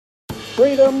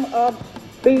freedom of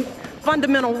speech,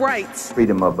 fundamental rights,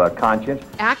 freedom of conscience,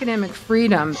 academic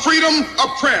freedom, freedom of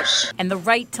press, and the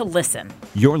right to listen.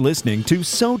 You're listening to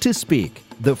So to Speak,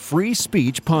 the Free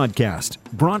Speech Podcast,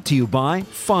 brought to you by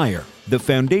FIRE, the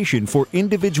Foundation for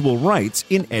Individual Rights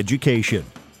in Education.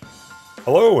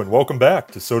 Hello and welcome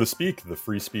back to So to Speak, the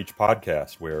Free Speech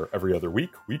Podcast, where every other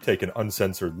week we take an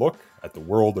uncensored look at the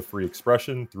world of free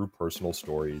expression through personal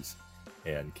stories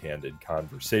and candid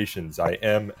conversations. I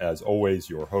am, as always,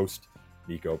 your host,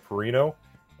 Nico Perino,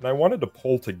 and I wanted to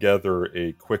pull together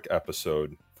a quick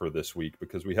episode for this week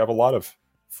because we have a lot of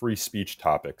free speech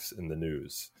topics in the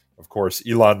news. Of course,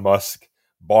 Elon Musk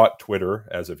bought Twitter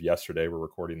as of yesterday. We're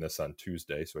recording this on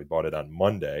Tuesday, so he bought it on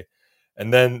Monday.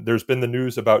 And then there's been the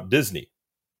news about Disney,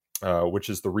 which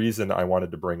is the reason I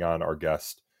wanted to bring on our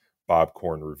guest, Bob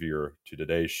Kornrevier, to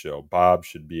today's show. Bob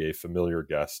should be a familiar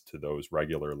guest to those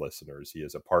regular listeners. He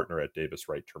is a partner at Davis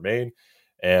Wright Tremaine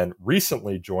and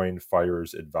recently joined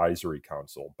FIRE's Advisory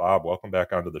Council. Bob, welcome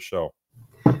back onto the show.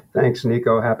 Thanks,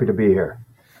 Nico. Happy to be here.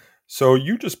 So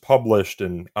you just published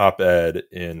an op-ed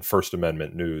in First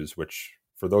Amendment News, which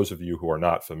for those of you who are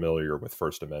not familiar with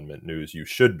First Amendment News, you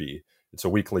should be. It's a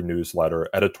weekly newsletter,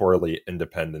 editorially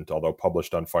independent, although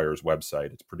published on FIRE's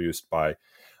website. It's produced by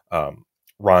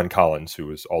Ron Collins,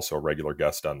 who is also a regular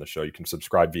guest on the show. You can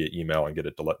subscribe via email and get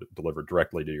it delivered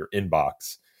directly to your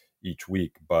inbox each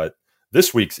week. But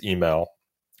this week's email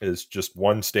is just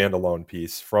one standalone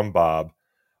piece from Bob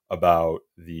about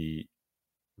the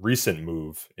recent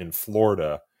move in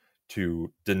Florida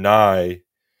to deny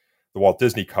the Walt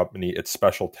Disney Company its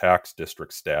special tax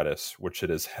district status, which it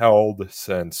has held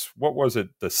since, what was it,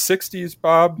 the 60s,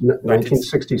 Bob?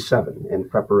 1967, in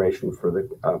preparation for the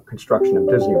construction of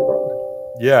Disney World.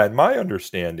 Yeah, and my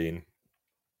understanding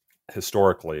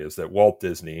historically is that Walt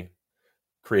Disney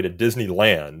created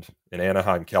Disneyland in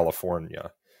Anaheim,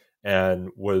 California, and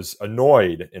was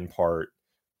annoyed in part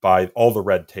by all the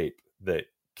red tape that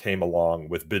came along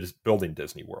with building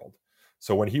Disney World.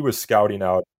 So when he was scouting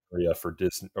out area for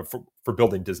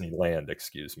building Disneyland,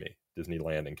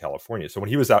 Disneyland in California. So when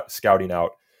he was out scouting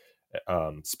out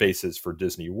spaces for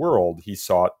Disney World, he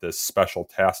sought this special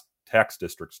tax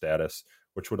district status,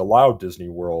 which would allow Disney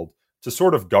World to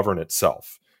sort of govern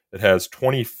itself. It has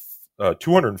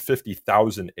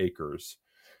 250,000 acres,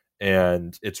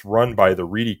 and it's run by the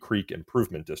Reedy Creek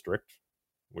Improvement District,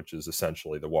 which is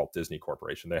essentially the Walt Disney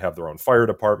Corporation. They have their own fire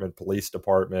department, police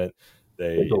department.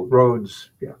 They build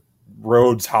roads,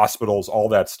 roads, hospitals, all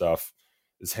that stuff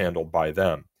is handled by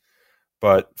them.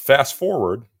 But fast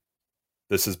forward,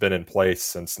 this has been in place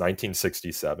since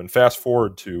 1967. Fast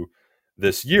forward to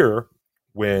this year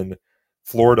when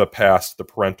Florida passed the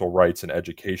Parental Rights and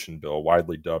Education Bill,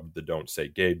 widely dubbed the Don't Say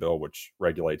Gay Bill, which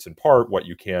regulates in part what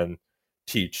you can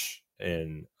teach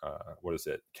in,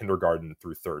 kindergarten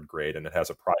through third grade, and it has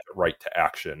a private right to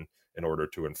action in order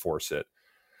to enforce it.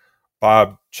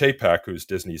 Bob Chapek, who's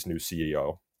Disney's new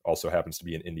CEO, also happens to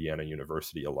be an Indiana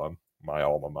University alum, my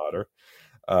alma mater,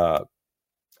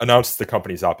 announced the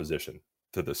company's opposition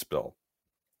to this bill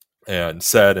and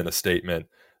said in a statement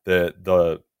that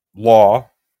the law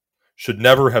should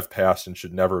never have passed and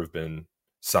should never have been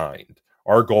signed.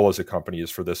 Our goal as a company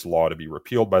is for this law to be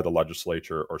repealed by the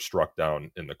legislature or struck down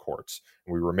in the courts.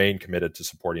 And we remain committed to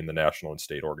supporting the national and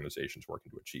state organizations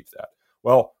working to achieve that.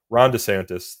 Well, Ron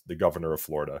DeSantis, the governor of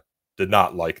Florida, did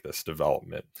not like this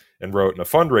development and wrote in a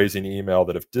fundraising email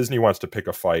that if Disney wants to pick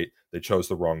a fight, they chose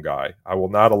the wrong guy. I will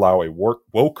not allow a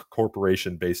woke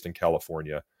corporation based in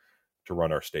California to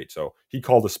run our state. So he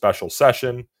called a special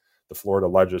session. The Florida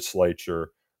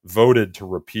legislature voted to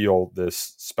repeal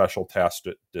this special tax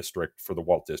district for the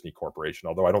Walt Disney Corporation.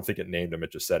 Although I don't think it named him,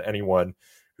 it just said anyone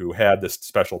who had this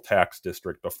special tax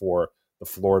district before the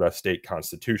Florida state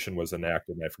constitution was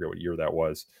enacted, and I forget what year that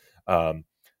was,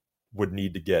 would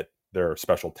need to get their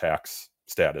special tax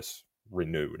status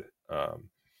renewed.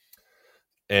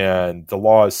 And the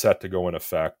law is set to go in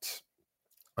effect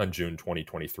on June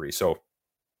 2023. So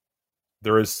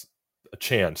there is a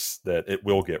chance that it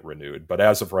will get renewed. But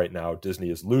as of right now, Disney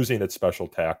is losing its special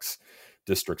tax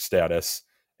district status,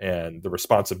 and the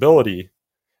responsibility,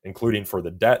 including for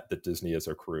the debt that Disney has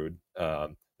accrued,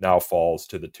 now falls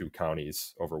to the two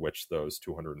counties over which those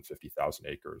 250,000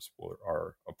 acres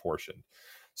are apportioned.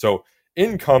 So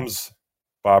in comes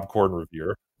Bob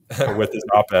Kornrevier with his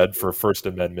op-ed for First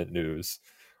Amendment News,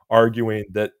 arguing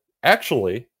that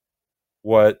actually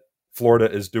what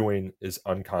Florida is doing is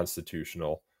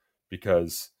unconstitutional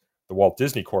because the Walt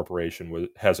Disney Corporation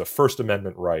has a First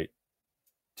Amendment right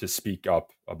to speak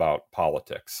up about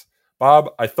politics. Bob,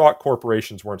 I thought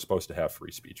corporations weren't supposed to have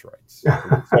free speech rights.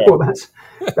 Well,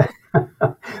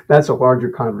 That's a larger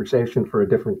conversation for a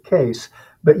different case.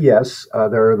 But yes,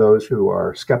 there are those who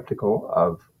are skeptical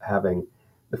of having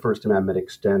the First Amendment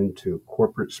extend to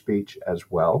corporate speech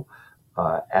as well.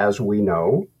 As we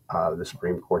know, the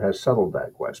Supreme Court has settled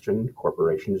that question.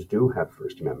 Corporations do have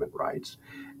First Amendment rights.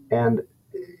 And,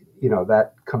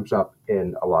 that comes up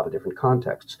in a lot of different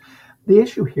contexts. The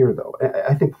issue here, though,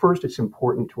 I think first it's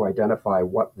important to identify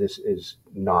what this is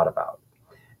not about.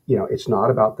 It's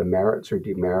not about the merits or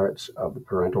demerits of the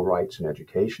Parental Rights in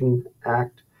Education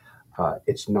Act.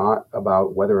 It's not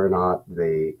about whether or not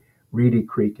the Reedy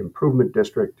Creek Improvement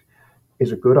District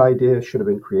is a good idea, should have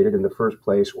been created in the first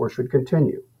place, or should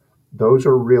continue. Those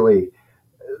are really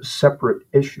separate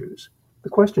issues. The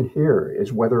question here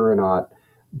is whether or not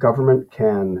government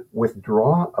can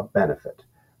withdraw a benefit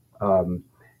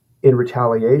in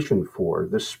retaliation for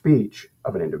the speech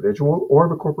of an individual or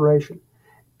of a corporation.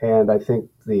 And I think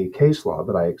the case law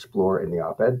that I explore in the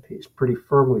op-ed piece pretty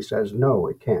firmly says, no,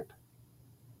 it can't.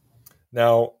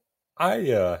 Now,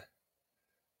 I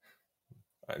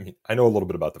know a little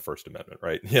bit about the First Amendment,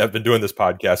 right? Yeah, I've been doing this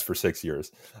podcast for 6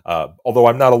 years, although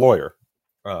I'm not a lawyer.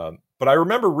 But I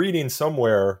remember reading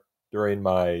somewhere during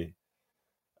my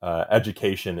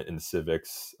education in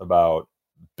civics about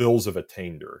bills of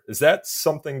attainder. Is that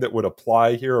something that would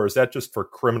apply here, or is that just for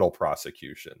criminal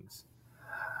prosecutions?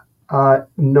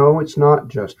 No, it's not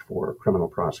just for criminal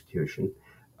prosecution.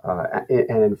 And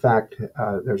in fact,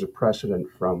 there's a precedent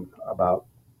from about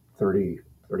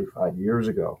 35 years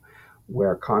ago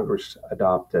where Congress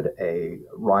adopted a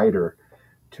rider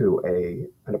to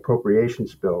an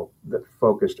appropriations bill that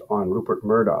focused on Rupert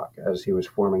Murdoch as he was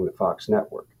forming the Fox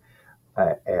network.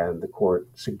 And the court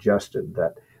suggested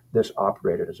that this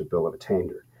operated as a bill of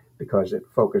attainder because it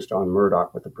focused on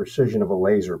Murdoch with the precision of a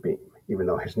laser beam. Even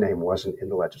though his name wasn't in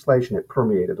the legislation, it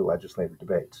permeated the legislative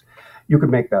debates. You could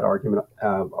make that argument,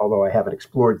 although I haven't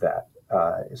explored that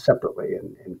separately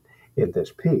in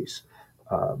this piece.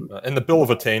 And the Bill of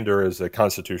Attainder is a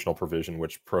constitutional provision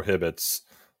which prohibits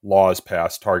laws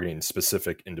passed targeting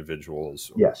specific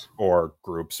individuals yes. or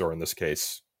groups, or in this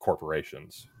case,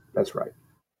 corporations. That's right.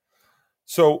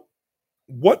 So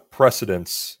what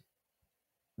precedents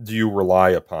do you rely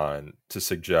upon to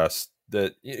suggest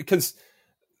that, because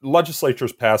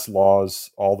legislatures pass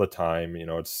laws all the time,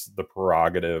 it's the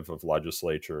prerogative of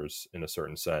legislatures in a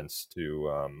certain sense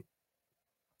to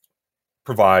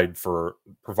provide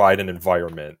an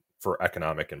environment for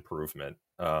economic improvement.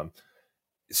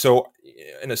 So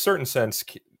in a certain sense,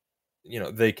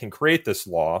 they can create this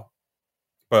law,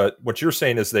 but what you're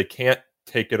saying is they can't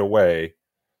take it away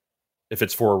if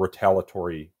it's for a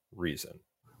retaliatory reason.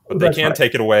 But they can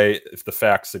take it away if the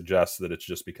facts suggest that it's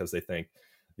just because they think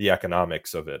the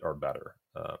economics of it are better,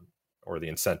 or the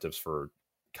incentives for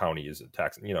counties and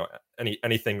tax,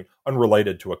 anything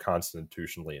unrelated to a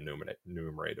constitutionally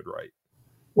enumerated right.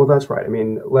 Well, that's right. I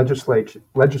mean,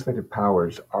 legislative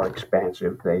powers are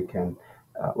expansive. They can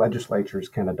legislatures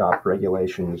can adopt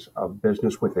regulations of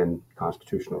business within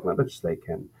constitutional limits. They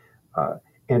can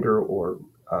enter or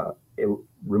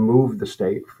remove the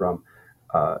state from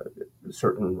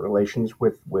certain relations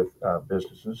with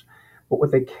businesses. But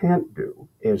what they can't do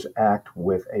is act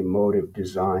with a motive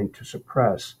designed to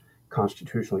suppress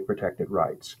constitutionally protected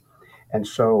rights. And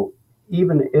so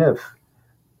even if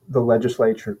the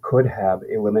legislature could have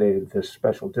eliminated this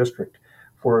special district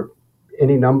for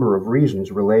any number of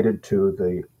reasons related to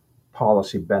the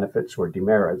policy benefits or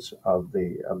demerits of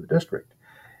the district,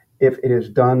 if it is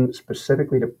done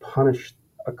specifically to punish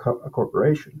a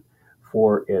corporation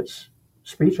for its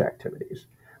speech activities,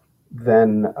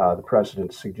 then the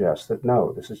precedent suggests that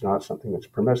no, this is not something that's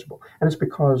permissible. And it's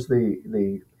because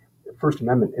the First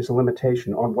Amendment is a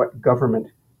limitation on what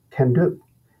government can do.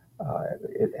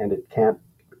 And it can't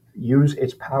use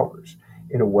its powers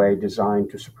in a way designed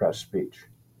to suppress speech.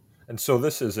 And so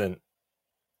this isn't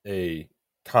a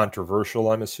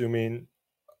controversial, I'm assuming,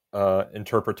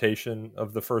 interpretation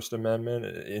of the First Amendment.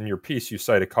 In your piece, you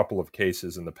cite a couple of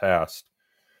cases in the past,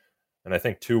 and I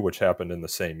think two which happened in the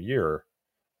same year,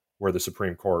 where the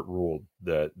Supreme Court ruled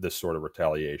that this sort of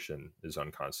retaliation is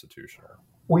unconstitutional.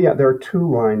 Well, yeah, there are two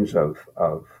lines of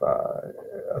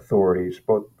authorities,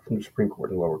 both from the Supreme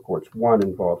Court and lower courts. One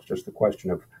involves just the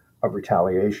question of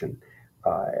retaliation,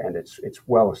 and it's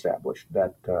well established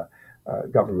that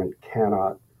government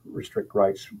cannot restrict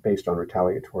rights based on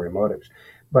retaliatory motives.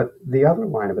 But the other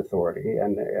line of authority,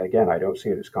 and again, I don't see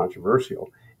it as controversial,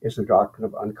 is the doctrine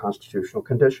of unconstitutional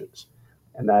conditions.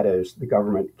 And that is, the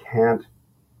government can't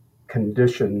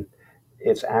condition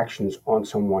its actions on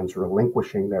someone's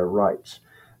relinquishing their rights.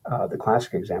 The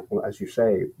classic example, as you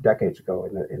say, decades ago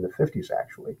in the 50s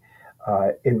actually,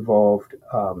 involved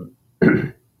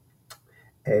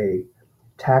a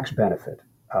tax benefit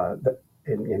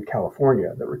in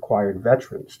California that required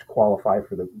veterans to qualify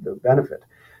for the benefit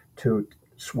to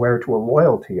swear to a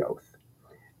loyalty oath.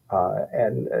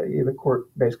 And the court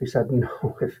basically said,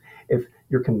 no, if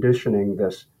you're conditioning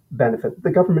this benefit,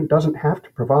 the government doesn't have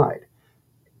to provide.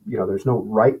 There's no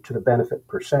right to the benefit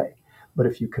per se. But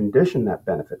if you condition that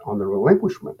benefit on the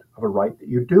relinquishment of a right that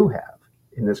you do have,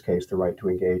 in this case, the right to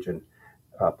engage in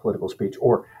political speech,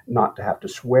 or not to have to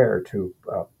swear to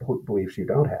beliefs you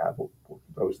don't have, or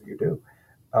those that you do,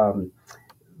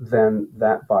 then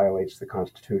that violates the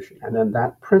Constitution. And then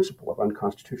that principle of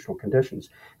unconstitutional conditions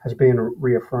has been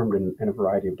reaffirmed in a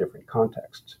variety of different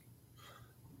contexts.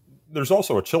 There's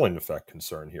also a chilling effect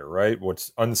concern here, right?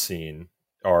 What's unseen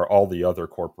are all the other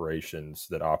corporations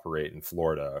that operate in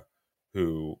Florida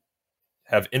who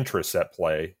have interests at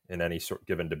play in any sort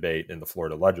given debate in the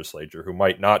Florida legislature, who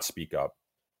might not speak up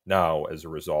now as a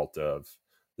result of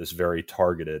this very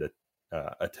targeted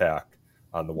attack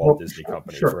on the Walt Disney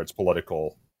Company for its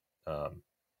political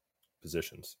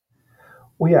positions.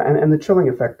 Well, yeah, and the chilling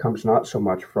effect comes not so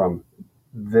much from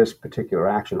this particular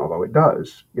action, although it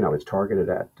does. It's targeted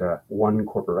at one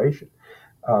corporation.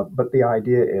 But the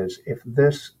idea is, if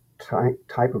this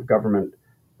type of government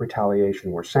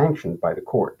retaliation were sanctioned by the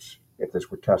courts, if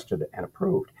this were tested and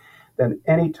approved, then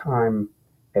any time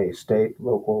a state,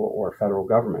 local, or federal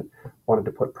government wanted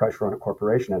to put pressure on a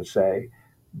corporation and say,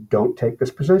 don't take this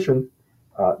position,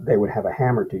 they would have a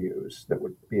hammer to use that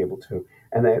would be able to,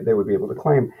 and they would be able to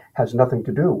claim, has nothing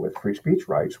to do with free speech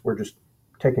rights. We're just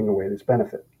taking away this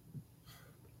benefit.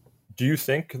 Do you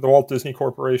think the Walt Disney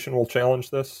Corporation will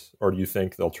challenge this, or do you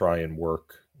think they'll try and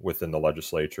work within the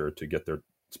legislature to get their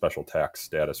special tax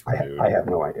status renewed? I have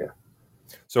no idea.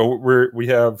 So we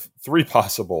have three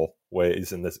possible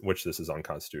ways in which this is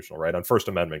unconstitutional, right? On First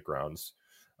Amendment grounds,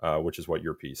 which is what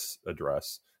your piece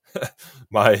addressed.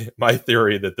 my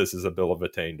theory that this is a bill of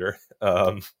attainder.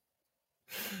 Not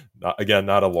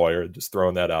a lawyer, just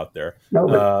throwing that out there. No,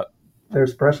 but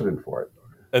there's precedent for it.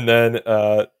 And then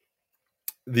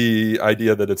the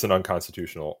idea that it's an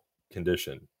unconstitutional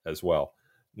condition as well.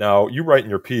 Now, you write in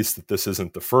your piece that this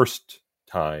isn't the first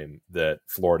time that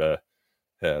Florida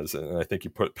has, and I think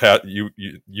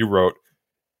you wrote,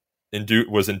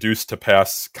 was induced to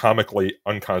pass comically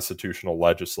unconstitutional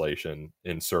legislation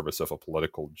in service of a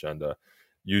political agenda.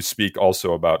 You speak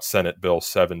also about Senate Bill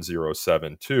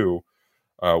 7072,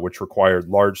 which required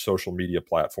large social media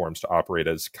platforms to operate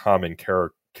as common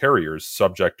carriers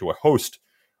subject to a host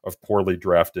of poorly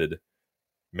drafted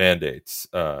mandates.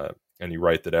 And you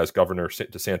write that, as Governor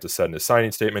DeSantis said in his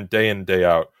signing statement, day in, day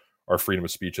out, our freedom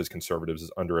of speech as conservatives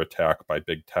is under attack by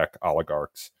big tech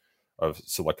oligarchs of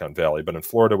Silicon Valley. But in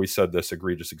Florida, we said this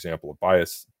egregious example of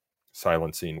bias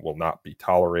silencing will not be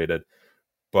tolerated.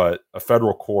 But a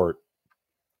federal court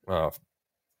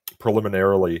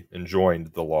preliminarily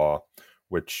enjoined the law,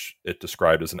 which it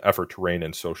described as an effort to rein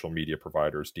in social media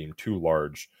providers deemed too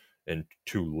large and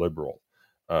too liberal.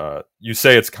 You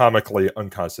say it's comically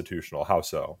unconstitutional. How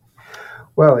so?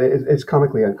 Well, it's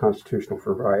comically unconstitutional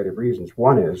for a variety of reasons.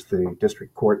 One is the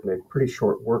district court made pretty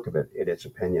short work of it in its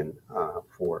opinion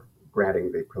for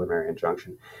granting the preliminary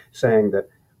injunction, saying that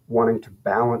wanting to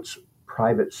balance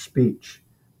private speech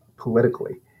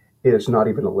politically is not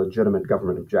even a legitimate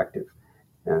government objective.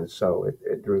 And so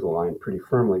it drew the line pretty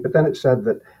firmly. But then it said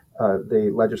that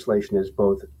the legislation is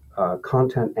both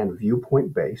content and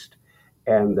viewpoint based,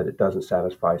 and that it doesn't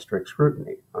satisfy strict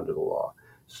scrutiny under the law.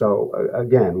 So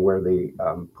again, where the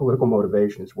political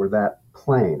motivations were that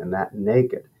plain and that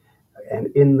naked and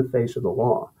in the face of the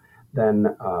law, then,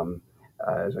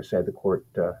 as I said, the court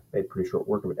made pretty short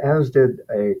work of it, as did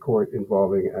a court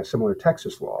involving a similar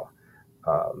Texas law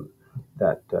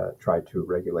that tried to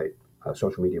regulate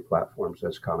social media platforms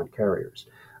as common carriers.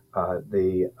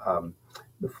 The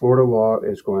Florida law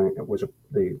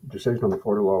the decision on the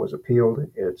Florida law was appealed.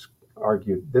 It's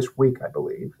argued this week, I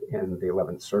believe, in the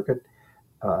 11th Circuit.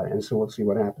 And so we'll see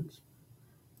what happens.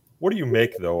 What do you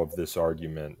make, though, of this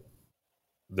argument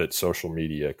that social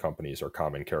media companies are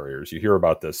common carriers? You hear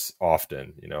about this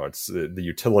often. It's the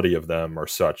utility of them are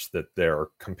such that they're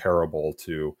comparable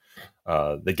to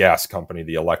the gas company,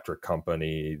 the electric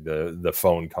company, the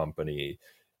phone company.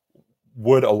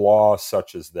 Would a law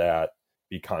such as that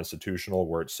be constitutional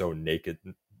were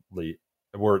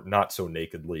it not so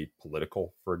nakedly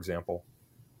political, for example?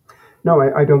 No,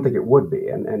 I don't think it would be.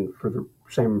 And for the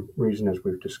same reason as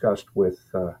we've discussed with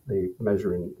the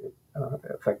measure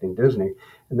affecting Disney,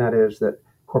 and that is that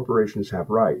corporations have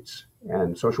rights,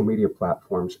 and social media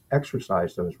platforms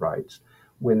exercise those rights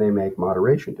when they make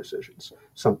moderation decisions,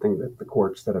 something that the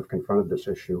courts that have confronted this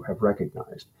issue have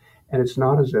recognized. And it's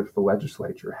not as if the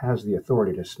legislature has the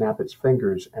authority to snap its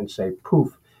fingers and say,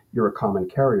 poof, you're a common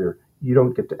carrier. You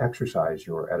don't get to exercise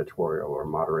your editorial or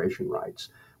moderation rights.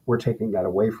 We're taking that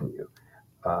away from you.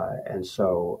 And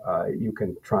so you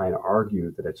can try and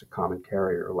argue that it's a common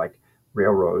carrier, like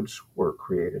railroads were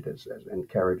created as and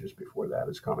carriages before that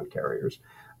as common carriers.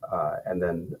 And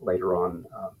then later on,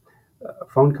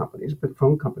 phone companies, but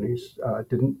phone companies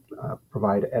didn't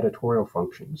provide editorial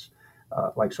functions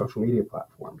like social media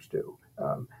platforms do.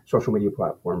 Social media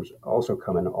platforms also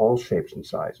come in all shapes and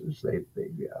sizes. They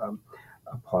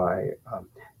apply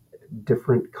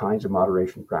different kinds of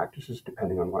moderation practices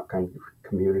depending on what kind of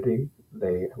community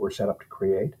they were set up to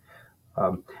create.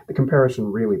 The comparison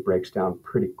really breaks down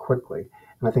pretty quickly.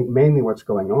 And I think mainly what's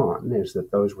going on is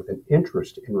that those with an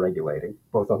interest in regulating,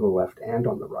 both on the left and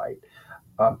on the right,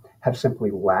 have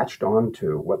simply latched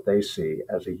onto what they see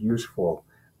as a useful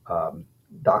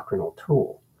doctrinal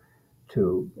tool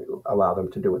to allow them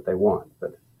to do what they want.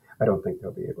 But I don't think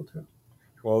they'll be able to.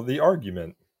 Well, the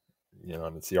argument,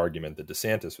 and it's the argument that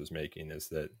DeSantis was making, is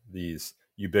that these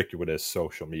ubiquitous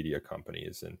social media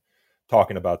companies, and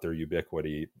talking about their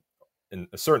ubiquity in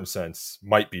a certain sense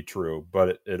might be true,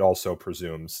 but it also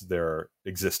presumes their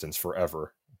existence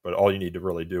forever. But all you need to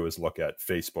really do is look at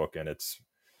Facebook and its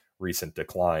recent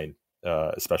decline,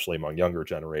 especially among younger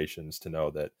generations, to know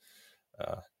that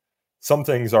some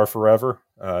things are forever,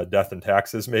 death and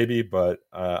taxes maybe, but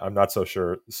I'm not so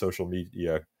sure social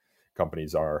media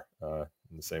companies are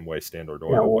in the same way Standard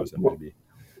Oil wasn't maybe.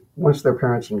 Once their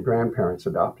parents and grandparents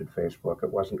adopted Facebook, it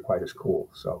wasn't quite as cool.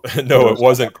 So no, it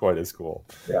wasn't quite as cool.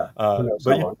 Yeah, who knows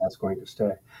how long that's going to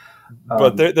stay.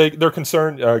 But they're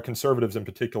concerned. Conservatives in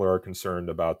particular are concerned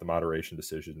about the moderation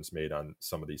decisions made on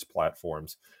some of these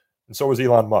platforms, and so was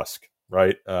Elon Musk.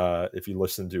 Right? If you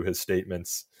listen to his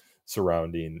statements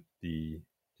surrounding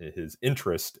his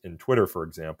interest in Twitter, for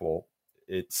example,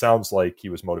 it sounds like he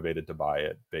was motivated to buy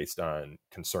it based on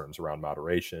concerns around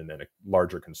moderation and a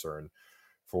larger concern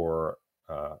for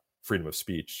freedom of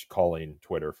speech, calling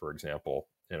Twitter, for example,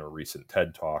 in a recent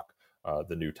TED Talk,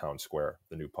 the new town square,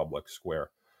 the new public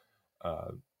square.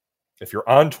 If you're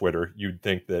on Twitter, you'd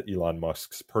think that Elon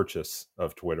Musk's purchase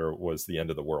of Twitter was the end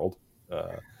of the world.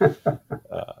 And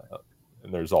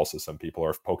there's also some people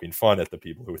are poking fun at the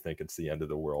people who think it's the end of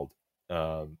the world.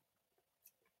 But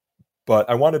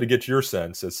I wanted to get your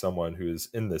sense as someone who's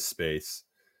in this space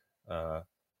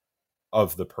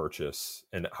of the purchase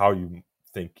and how you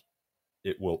think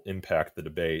it will impact the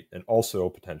debate, and also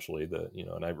potentially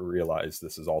and I realize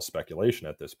this is all speculation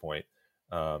at this point,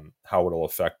 how it'll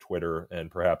affect Twitter and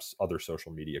perhaps other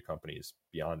social media companies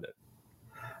beyond it.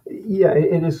 Yeah,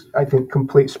 it is, I think,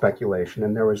 complete speculation.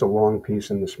 And there was a long piece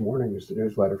in this morning's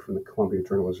newsletter from the Columbia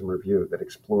Journalism Review that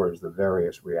explores the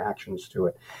various reactions to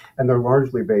it. And they're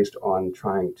largely based on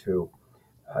trying to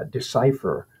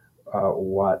decipher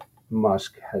what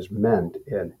Musk has meant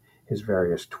in his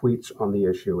various tweets on the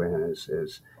issue and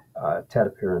his TED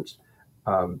appearance.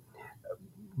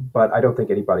 But I don't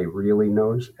think anybody really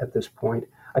knows at this point.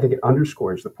 I think it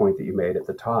underscores the point that you made at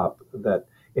the top, that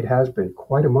it has been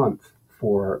quite a month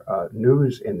for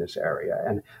news in this area.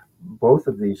 And both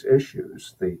of these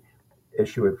issues, the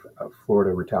issue of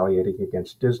Florida retaliating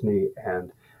against Disney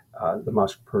and the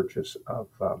Musk purchase of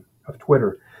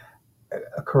Twitter,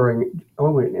 occurring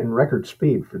only in record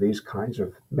speed for these kinds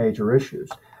of major issues.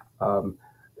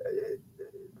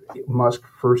 Musk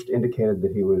first indicated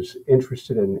that he was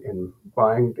interested in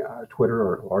buying Twitter,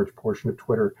 or a large portion of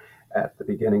Twitter, at the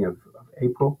beginning of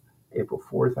April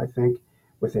 4th, I think.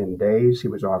 Within days, he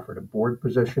was offered a board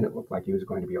position. It looked like he was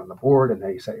going to be on the board, and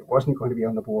then he said he wasn't going to be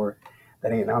on the board.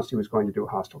 Then he announced he was going to do a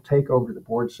hostile takeover. The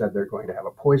board said they're going to have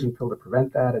a poison pill to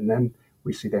prevent that, and then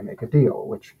we see they make a deal,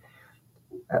 which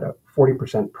at a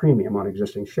 40% premium on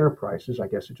existing share prices, I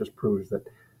guess it just proves that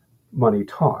money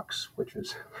talks, which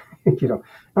is,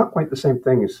 not quite the same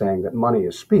thing as saying that money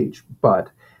is speech, but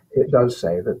it does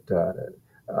say that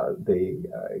the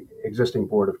existing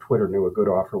board of Twitter knew a good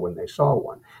offer when they saw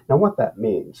one. Now, what that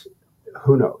means,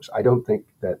 who knows? I don't think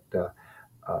that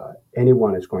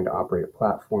anyone is going to operate a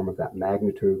platform of that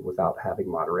magnitude without having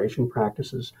moderation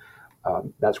practices.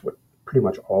 That's what pretty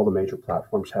much all the major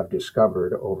platforms have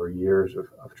discovered over years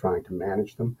of trying to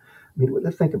manage them. I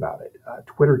mean, think about it.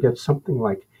 Twitter gets something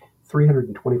like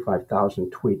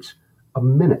 325,000 tweets a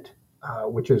minute,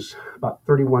 which is about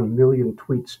 31 million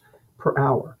tweets per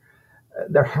hour.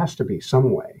 There has to be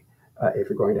some way, if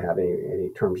you're going to have any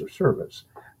terms of service,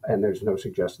 and there's no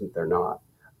suggestion that they're not,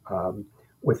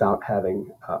 without having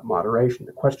moderation.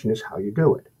 The question is how you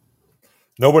do it.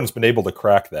 No one's been able to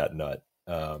crack that nut.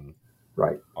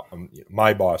 Right.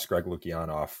 My boss, Greg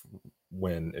Lukianoff,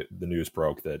 when the news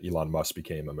broke that Elon Musk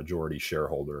became a majority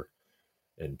shareholder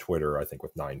in Twitter, I think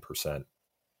with 9%,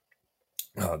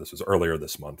 this was earlier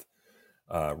this month,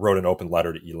 wrote an open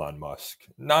letter to Elon Musk,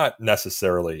 not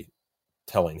necessarily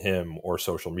telling him or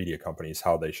social media companies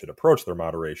how they should approach their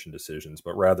moderation decisions,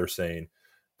 but rather saying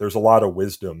there's a lot of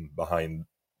wisdom behind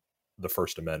the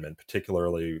First Amendment,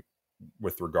 particularly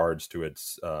with regards to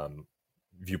its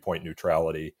viewpoint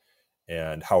neutrality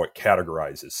and how it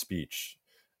categorizes speech,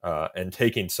 and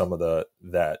taking some of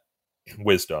that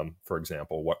wisdom, for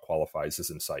example, what qualifies as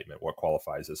incitement, what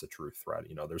qualifies as a true threat.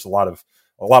 There's a lot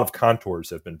of contours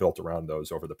have been built around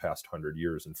those over the past 100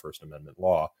 years in First Amendment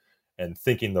law, and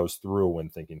thinking those through when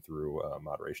thinking through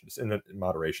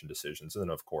moderation decisions. And then,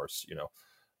 of course,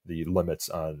 the limits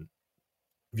on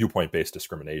viewpoint-based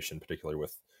discrimination, particularly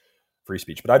with free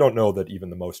speech. But I don't know that even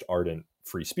the most ardent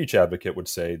free speech advocate would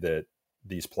say that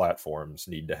these platforms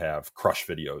need to have crush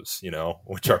videos,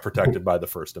 which are protected by the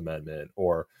First Amendment,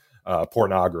 or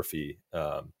pornography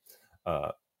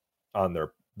on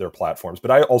their platforms.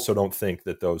 But I also don't think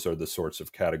that those are the sorts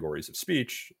of categories of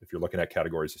speech, if you're looking at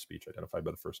categories of speech identified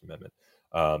by the First Amendment,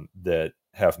 that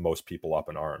have most people up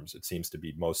in arms. It seems to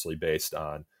be mostly based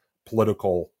on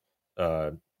political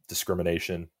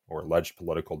discrimination or alleged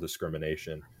political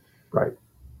discrimination. Right.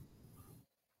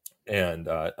 And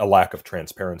a lack of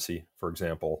transparency, for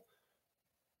example.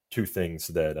 Two things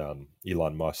that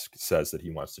Elon Musk says that he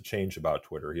wants to change about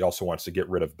Twitter. He also wants to get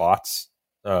rid of bots,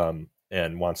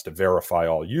 and wants to verify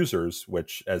all users,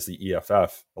 which, as the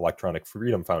EFF, Electronic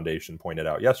Freedom Foundation, pointed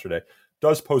out yesterday,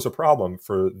 does pose a problem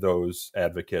for those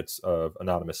advocates of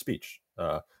anonymous speech,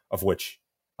 of which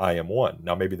I am one.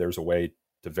 Now, maybe there's a way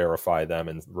to verify them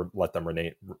and let them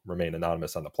remain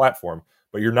anonymous on the platform,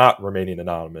 but you're not remaining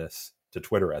anonymous to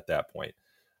Twitter at that point,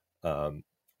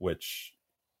 which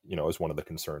is one of the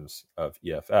concerns of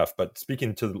EFF. But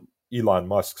speaking to Elon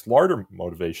Musk's larger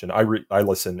motivation, I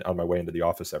listen on my way into the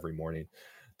office every morning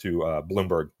to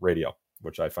Bloomberg Radio,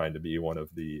 which I find to be one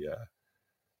of the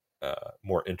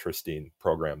more interesting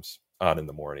programs on in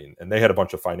the morning. And they had a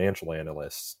bunch of financial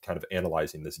analysts kind of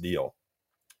analyzing this deal.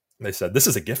 They said, this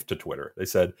is a gift to Twitter. They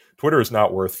said, Twitter is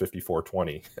not worth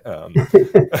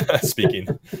 $54.20. Speaking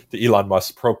to Elon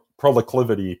Musk's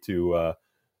proclivity to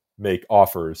make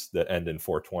offers that end in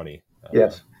 420.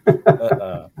 Yes.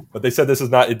 But they said this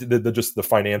is not, just the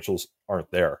financials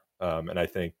aren't there. And I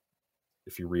think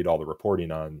if you read all the reporting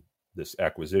on this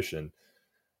acquisition,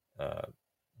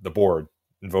 the board,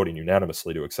 in voting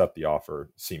unanimously to accept the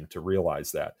offer, seemed to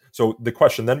realize that. So the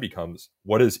question then becomes,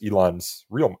 what is Elon's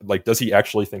real, does he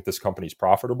actually think this company's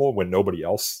profitable when nobody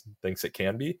else thinks it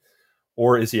can be?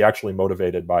 Or is he actually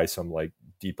motivated by some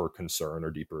deeper concern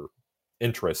or deeper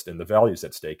interest in the values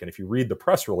at stake? And if you read the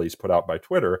press release put out by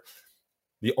Twitter,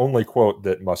 the only quote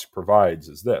that Musk provides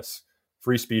is this: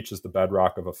 free speech is the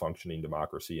bedrock of a functioning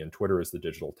democracy, and Twitter is the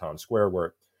digital town square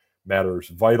where matters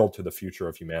vital to the future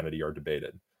of humanity are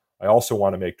debated. I also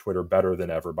want to make Twitter better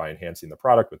than ever by enhancing the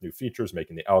product with new features,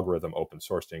 making the algorithm open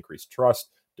source to increase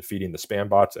trust, defeating the spam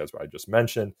bots, as I just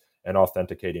mentioned, and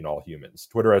authenticating all humans.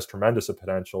 Twitter has tremendous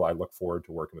potential. I look forward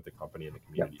to working with the company and the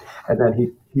community. Yeah. And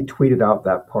then he tweeted out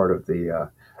that part of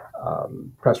the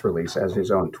press release as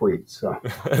his own tweet. So.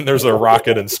 And there's a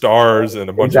rocket and stars and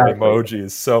a bunch of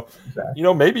emojis. So,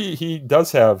 maybe he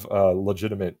does have a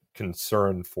legitimate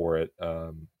concern for it.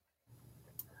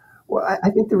 Well, I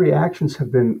think the reactions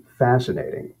have been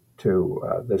fascinating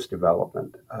to this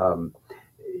development. One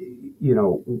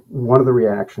of the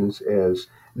reactions is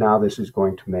now this is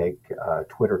going to make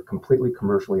Twitter completely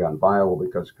commercially unviable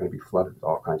because it's going to be flooded with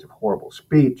all kinds of horrible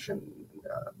speech and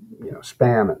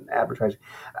spam and advertising.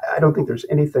 I don't think there's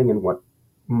anything in what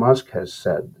Musk has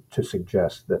said to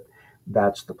suggest that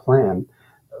that's the plan.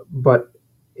 But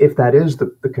if that is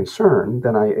the concern,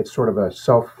 then it's sort of a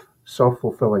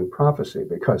self-fulfilling prophecy,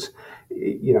 because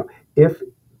if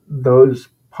those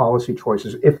policy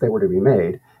choices, if they were to be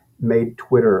made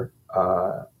Twitter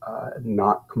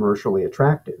not commercially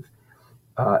attractive,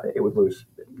 it would lose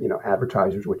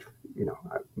advertisers, which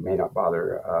may not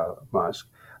bother Musk,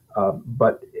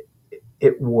 but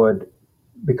it would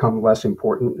become less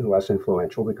important and less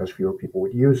influential because fewer people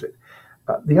would use it.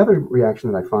 The other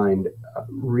reaction that I find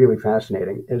really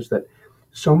fascinating is that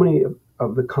so many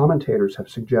of the commentators have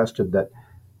suggested that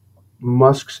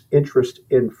Musk's interest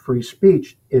in free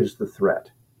speech is the threat.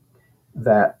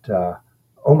 That,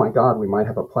 oh my God, we might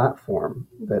have a platform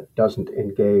that doesn't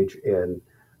engage in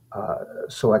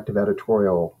selective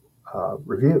editorial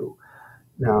review.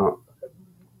 Now,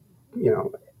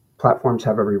 platforms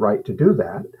have every right to do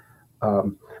that,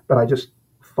 but I just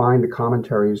find the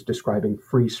commentaries describing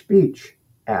free speech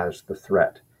as the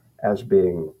threat as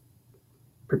being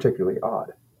particularly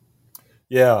odd.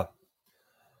 Yeah.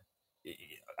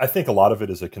 I think a lot of it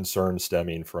is a concern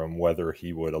stemming from whether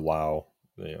he would allow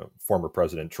former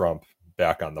President Trump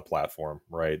back on the platform,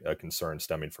 right? A concern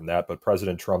stemming from that. But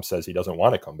President Trump says he doesn't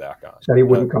want to come back on. Said he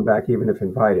wouldn't come back even if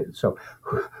invited. So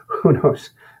who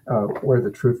knows where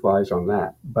the truth lies on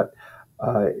that. But,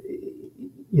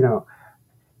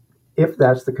 if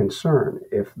that's the concern,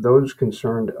 if those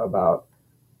concerned about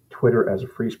Twitter as a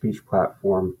free speech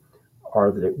platform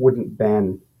are that it wouldn't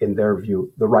ban, in their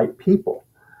view, the right people,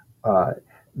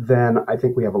 then I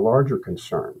think we have a larger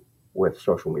concern with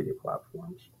social media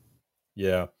platforms.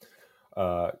 Yeah.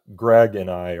 Greg and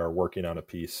I are working on a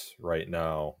piece right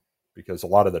now because a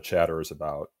lot of the chatter is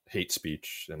about hate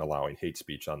speech and allowing hate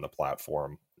speech on the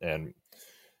platform. And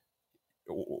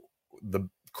the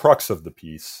crux of the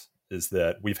piece is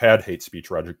that we've had hate speech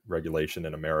regulation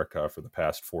in America for the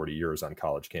past 40 years on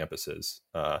college campuses.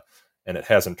 And it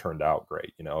hasn't turned out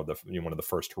great. One of the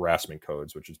first harassment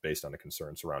codes, which is based on the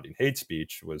concern surrounding hate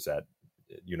speech, was at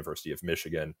University of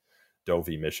Michigan, Doe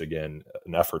v. Michigan,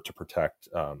 an effort to protect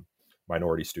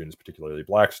minority students, particularly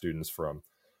Black students, from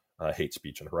hate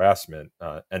speech and harassment,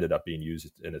 ended up being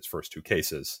used in its first two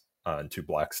cases on two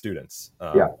Black students.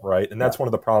 Right. And that's one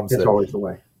of the problems. It's always the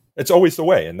way. It's always the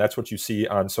way. And that's what you see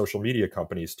on social media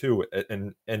companies too.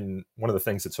 And one of the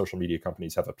things that social media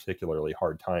companies have a particularly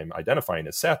hard time identifying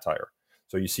is satire.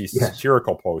 So you see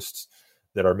satirical posts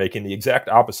that are making the exact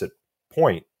opposite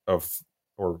point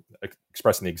or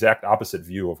expressing the exact opposite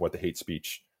view of what the hate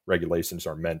speech regulations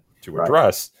are meant to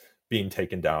address, being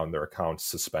taken down, their accounts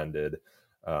suspended.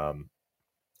 And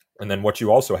then what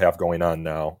you also have going on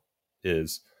now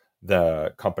is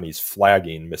the companies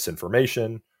flagging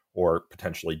misinformation or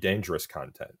potentially dangerous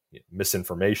content.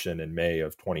 Misinformation in May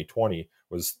of 2020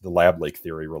 was the lab leak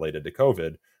theory related to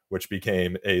COVID, which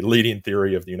became a leading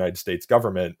theory of the United States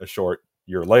government a short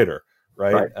year later,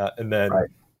 right? And then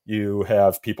you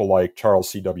have people like Charles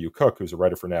C.W. Cook, who's a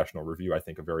writer for National Review, I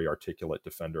think a very articulate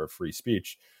defender of free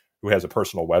speech, who has a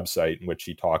personal website in which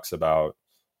he talks about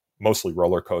mostly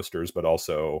roller coasters, but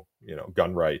also,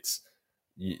 gun rights.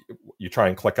 You try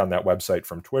and click on that website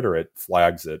from Twitter, it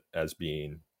flags it as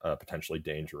being a potentially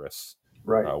dangerous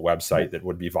website that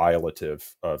would be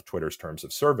violative of Twitter's terms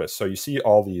of service. So you see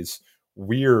all these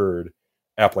weird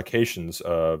applications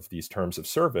of these terms of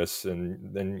service,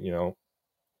 and then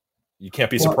you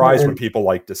can't be surprised when people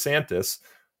like DeSantis,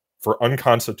 for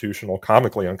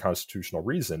comically unconstitutional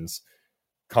reasons,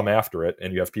 come after it.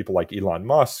 And you have people like Elon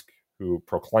Musk, who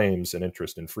proclaims an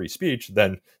interest in free speech,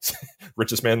 then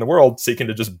richest man in the world, seeking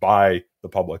to just buy the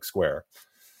public square.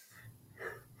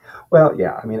 Well,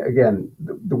 yeah. I mean, again,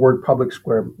 the word public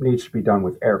square needs to be done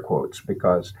with air quotes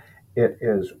because it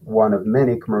is one of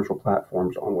many commercial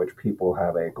platforms on which people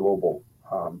have a global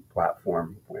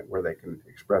platform where they can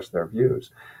express their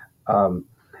views.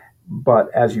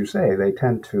 But as you say, they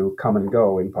tend to come and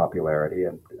go in popularity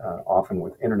and often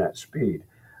with internet speed.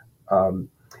 And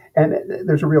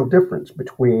there's a real difference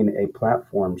between a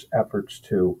platform's efforts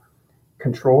to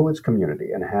control its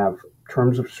community and have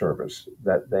terms of service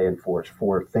that they enforce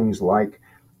for things like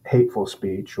hateful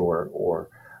speech or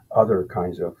other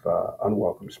kinds of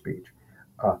unwelcome speech,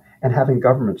 and having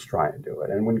governments try and do it.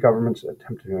 And when governments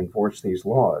attempt to enforce these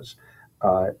laws,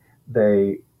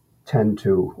 they tend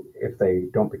to, if they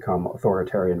don't become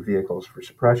authoritarian vehicles for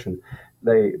suppression,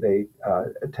 they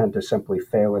tend to simply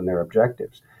fail in their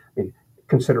objectives. I mean,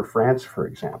 consider France, for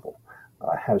example,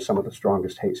 has some of the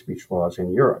strongest hate speech laws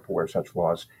in Europe, where such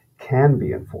laws can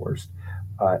be enforced.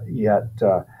 Yet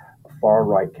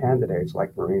far-right candidates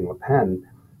like Marine Le Pen,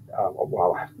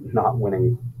 while not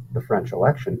winning the French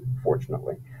election,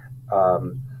 fortunately,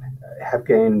 have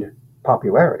gained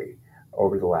popularity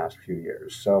over the last few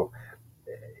years. So,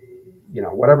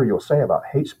 whatever you'll say about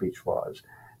hate speech laws,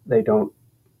 they don't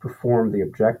perform the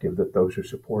objective that those who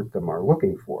support them are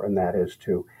looking for, and that is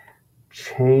to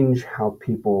change how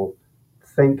people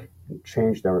think and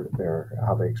change their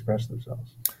how they express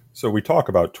themselves. So we talk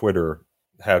about Twitter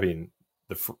having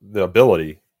the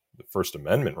ability, the First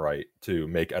Amendment right, to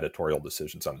make editorial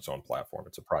decisions on its own platform.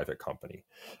 It's a private company.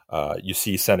 You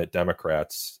see Senate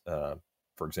Democrats,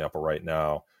 for example, right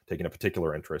now, taking a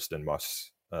particular interest in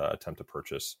Musk's attempt to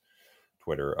purchase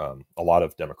Twitter. A lot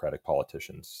of Democratic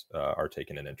politicians are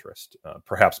taking an interest,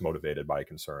 perhaps motivated by a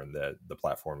concern that the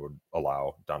platform would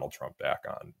allow Donald Trump back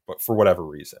on, but for whatever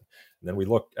reason. And then we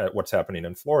look at what's happening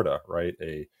in Florida, right?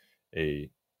 A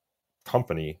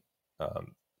company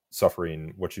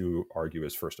suffering what you argue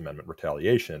is First Amendment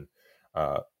retaliation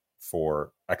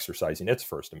for exercising its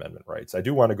First Amendment rights. I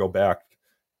do want to go back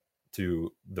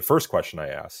to the first question I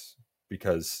asked,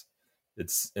 because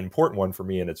it's an important one for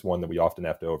me, and it's one that we often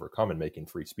have to overcome in making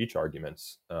free speech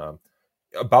arguments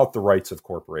about the rights of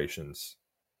corporations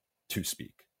to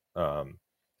speak.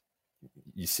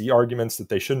 You see arguments that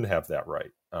they shouldn't have that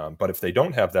right. But if they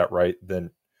don't have that right,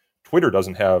 then Twitter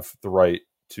doesn't have the right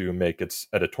to make its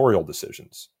editorial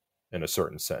decisions in a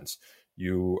certain sense.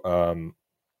 Disney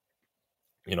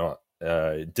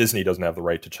doesn't have the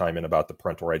right to chime in about the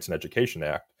Parental Rights and Education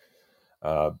Act.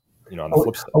 On the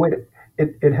flip side. Wait,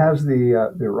 it has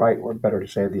the right, or better to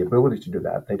say, the ability to do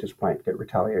that. They just might get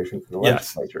retaliation from the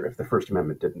legislature if the First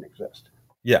Amendment didn't exist.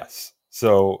 Yes.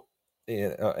 So,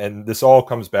 and this all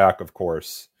comes back, of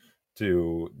course,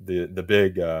 to the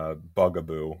big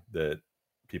bugaboo that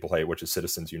people hate, which is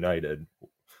Citizens United,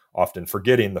 often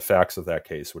forgetting the facts of that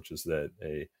case, which is that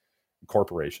a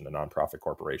corporation, a nonprofit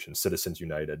corporation, Citizens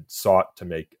United, sought to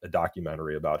make a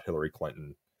documentary about Hillary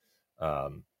Clinton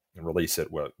and release it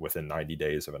within 90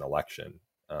 days of an election.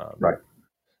 Right.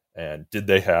 And did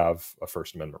they have a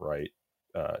First Amendment right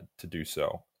to do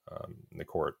so? And the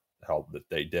court held that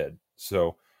they did.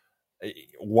 So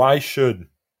why should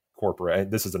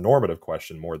this is a normative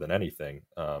question more than anything,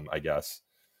 I guess.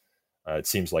 It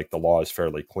seems like the law is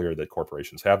fairly clear that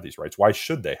corporations have these rights. Why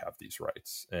should they have these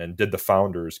rights? And did the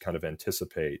founders kind of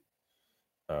anticipate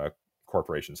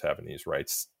corporations having these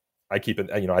rights? I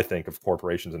think of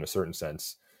corporations in a certain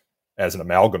sense as an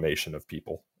amalgamation of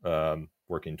people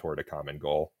working toward a common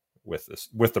goal with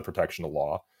the protection of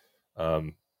law.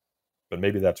 But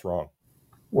maybe that's wrong.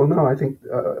 Well, no, I think,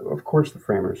 of course, the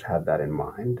framers had that in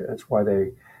mind. That's why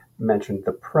they mentioned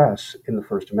the press in the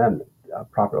First Amendment,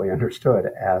 properly understood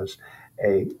as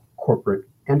a corporate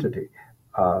entity.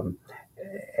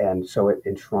 And so it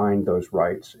enshrined those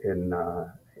rights in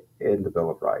the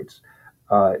Bill of Rights.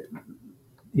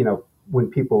 When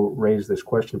people raise this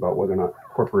question about whether or not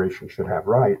corporations should have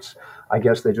rights, I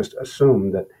guess they just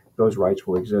assume that those rights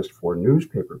will exist for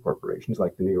newspaper corporations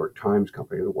like the New York Times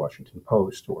Company, the Washington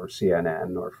Post, or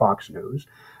CNN, or Fox News.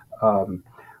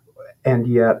 And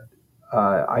yet,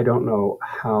 I don't know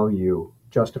how you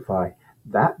justify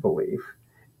that belief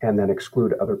and then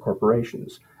exclude other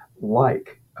corporations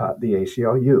like the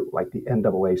ACLU, like the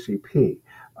NAACP,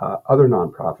 other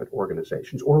nonprofit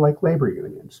organizations, or like labor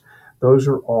unions. Those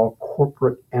are all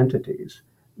corporate entities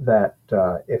that,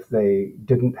 if they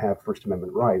didn't have First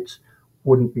Amendment rights,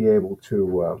 wouldn't be able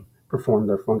to perform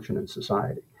their function in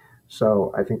society.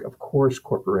 So I think, of course,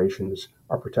 corporations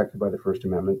are protected by the First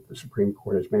Amendment. The Supreme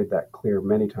Court has made that clear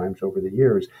many times over the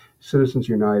years. Citizens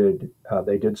United,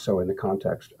 they did so in the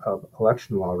context of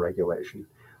election law regulation.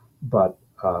 But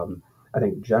I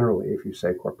think generally, if you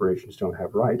say corporations don't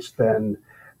have rights, then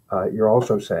you're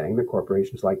also saying that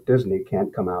corporations like Disney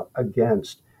can't come out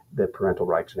against the Parental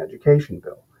Rights and Education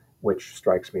Bill, which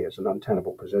strikes me as an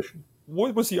untenable position.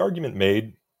 What was the argument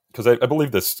made? Because I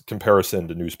believe this comparison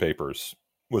to newspapers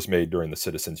was made during the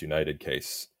Citizens United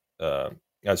case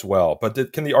as well.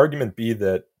 But can the argument be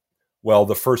that, well,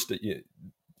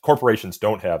 corporations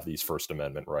don't have these First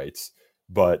Amendment rights,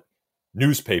 but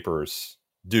newspapers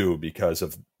do because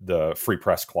of the Free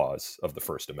Press Clause of the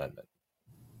First Amendment?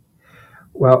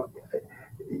 Well,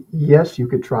 yes, you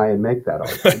could try and make that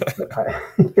argument. But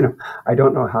I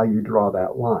don't know how you draw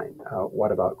that line.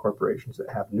 What about corporations that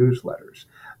have newsletters?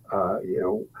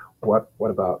 What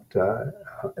about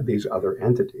these other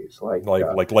entities like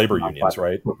labor unions,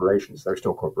 right? Corporations, they're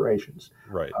still corporations,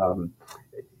 right?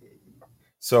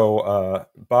 So,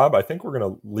 Bob, I think we're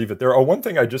going to leave it there. Oh, one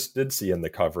thing I just did see in the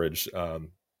coverage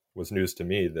was news to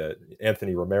me that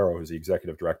Anthony Romero, who's the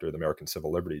executive director of the American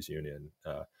Civil Liberties Union,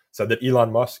 said that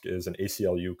Elon Musk is an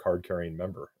ACLU card-carrying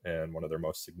member and one of their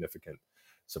most significant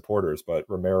supporters. But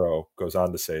Romero goes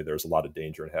on to say there's a lot of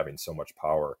danger in having so much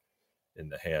power in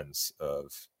the hands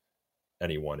of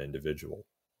any one individual.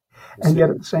 And yet,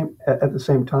 at the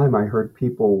same time, I heard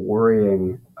people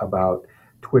worrying about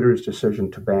Twitter's decision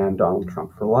to ban Donald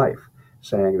Trump for life,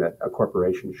 saying that a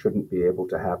corporation shouldn't be able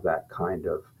to have that kind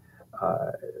of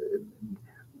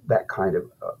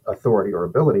authority or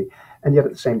ability. And yet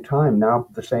at the same time, now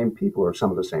the same people, or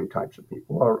some of the same types of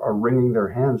people, are wringing their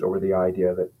hands over the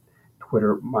idea that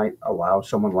Twitter might allow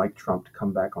someone like Trump to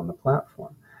come back on the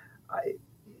platform.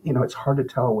 It's hard to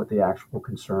tell what the actual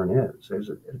concern is. Is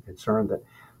it a concern that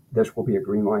this will be a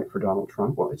green light for Donald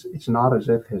Trump? Well, it's not as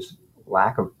if his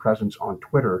lack of presence on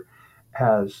Twitter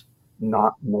has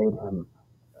not made him,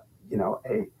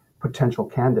 a potential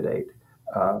candidate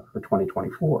for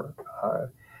 2024.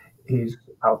 He's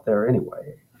out there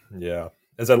anyway. Yeah.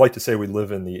 As I like to say, we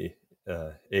live in the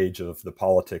age of the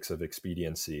politics of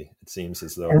expediency. It seems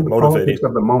as though and the politics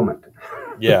of the moment.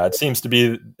 Yeah, it seems to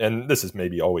be, and this has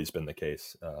maybe always been the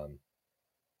case,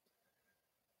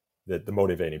 that the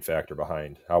motivating factor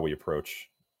behind how we approach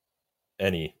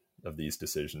any of these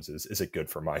decisions is it good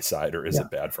for my side or is it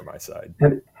bad for my side?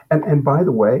 And by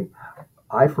the way,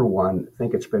 I, for one,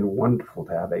 think it's been wonderful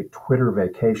to have a Twitter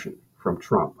vacation from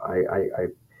Trump. I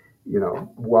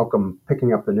welcome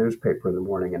picking up the newspaper in the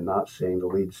morning and not seeing the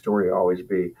lead story always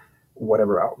be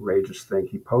whatever outrageous thing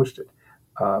he posted.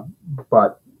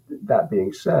 But that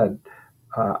being said,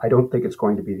 I don't think it's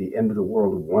going to be the end of the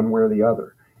world one way or the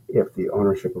other if the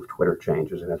ownership of Twitter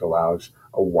changes and it allows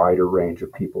a wider range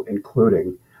of people,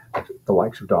 including the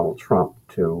likes of Donald Trump,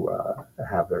 to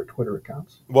have their Twitter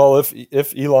accounts. Well,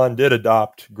 if Elon did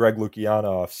adopt Greg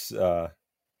Lukianoff's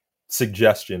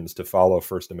suggestions to follow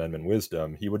First Amendment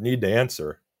wisdom, he would need to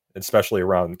answer, especially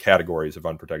around categories of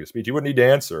unprotected speech. He would need to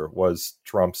answer, was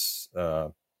Trump's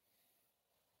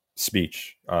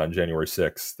speech on January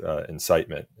 6th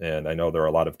incitement? And I know there are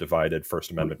a lot of divided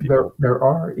First Amendment people. There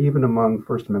are, even among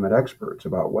First Amendment experts,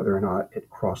 about whether or not it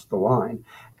crossed the line.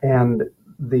 And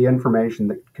the information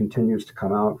that continues to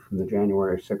come out from the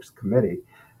January 6th committee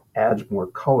adds more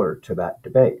color to that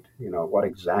debate. What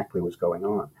exactly was going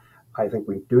on. I think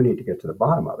we do need to get to the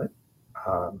bottom of it.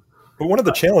 But one of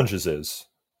the challenges is,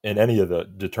 in any of the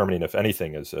determining if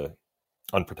anything is a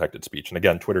unprotected speech, and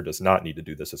again, Twitter does not need to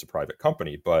do this as a private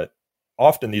company, but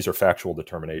often these are factual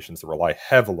determinations that rely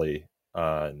heavily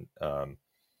on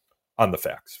the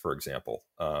facts, for example,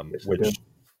 which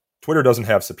Twitter doesn't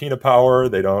have subpoena power.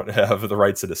 They don't have the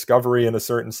rights of discovery in a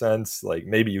certain sense. Like,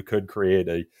 maybe you could create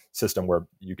a system where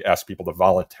you ask people to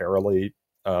voluntarily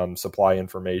supply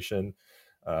information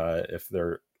if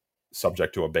they're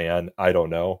subject to a ban. I don't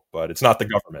know, but it's not the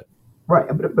government. Right,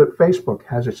 but Facebook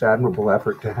has its admirable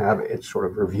effort to have its sort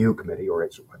of review committee, or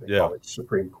its what they call its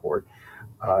Supreme Court.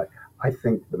 I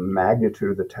think the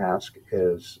magnitude of the task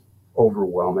is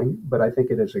overwhelming, but I think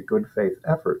it is a good faith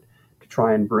effort to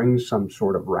try and bring some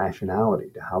sort of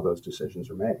rationality to how those decisions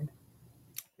are made.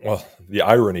 Well, the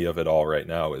irony of it all right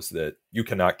now is that you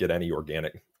cannot get any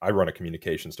organic. I run a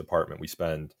communications department. We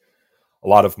spend a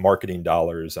lot of marketing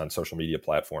dollars on social media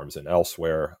platforms and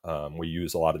elsewhere. We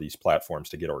use a lot of these platforms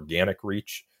to get organic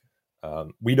reach.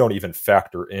 We don't even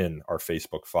factor in our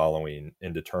Facebook following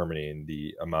in determining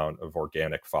the amount of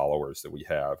organic followers that we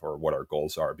have or what our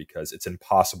goals are, because it's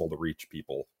impossible to reach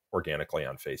people organically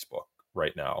on Facebook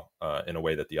right now in a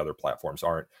way that the other platforms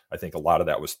aren't. I think a lot of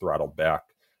that was throttled back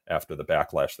after the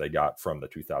backlash they got from the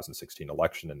 2016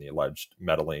 election and the alleged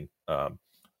meddling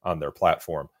on their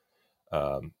platform.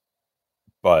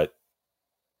 But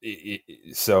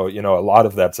so, a lot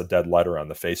of that's a dead letter on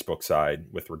the Facebook side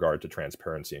with regard to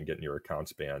transparency and getting your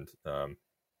accounts banned.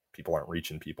 People aren't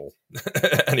reaching people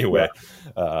anyway.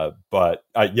 But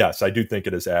yes, I do think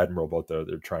it is admirable that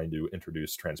they're trying to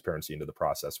introduce transparency into the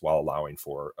process while allowing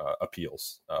for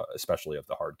appeals, especially of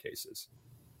the hard cases.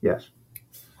 Yes.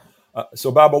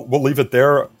 So, Bob, we'll leave it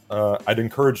there. I'd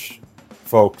encourage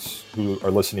folks who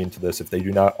are listening to this, if they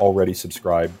do not already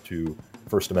subscribe to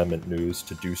First Amendment News,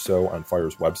 to do so on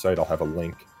FIRE's website. I'll have a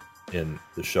link in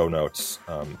the show notes.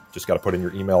 Just got to put in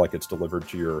your email. It gets delivered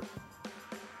to your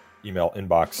email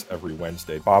inbox every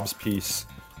Wednesday. Bob's piece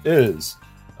is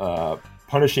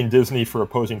punishing Disney for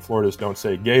opposing Florida's Don't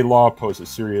Say Gay law poses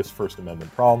serious First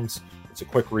Amendment problems. It's a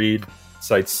quick read,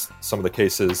 cites some of the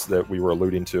cases that we were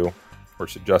alluding to or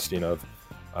suggesting of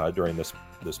during this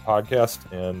podcast.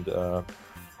 And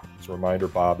as a reminder,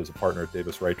 Bob is a partner at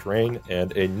Davis Wright Terrain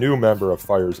and a new member of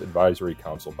FIRE's Advisory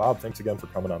Council. Bob, thanks again for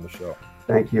coming on the show.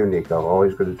 Thank you, Nico.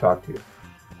 Always good to talk to you.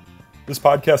 This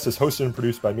podcast is hosted and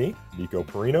produced by me, Nico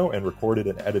Perino, and recorded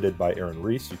and edited by Aaron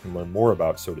Reese. You can learn more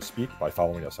about So to Speak by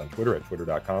following us on Twitter at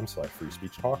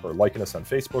twitter.com/freespeechtalk or liking us on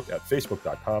Facebook at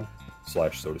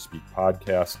facebook.com/So to Speak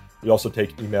podcast. We also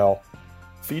take email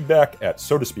feedback at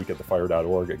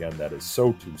sotospeak@thefire.org. Again, that is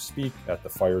so to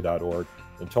speak@thefire.org.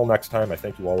 Until next time, I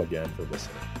thank you all again for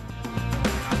listening.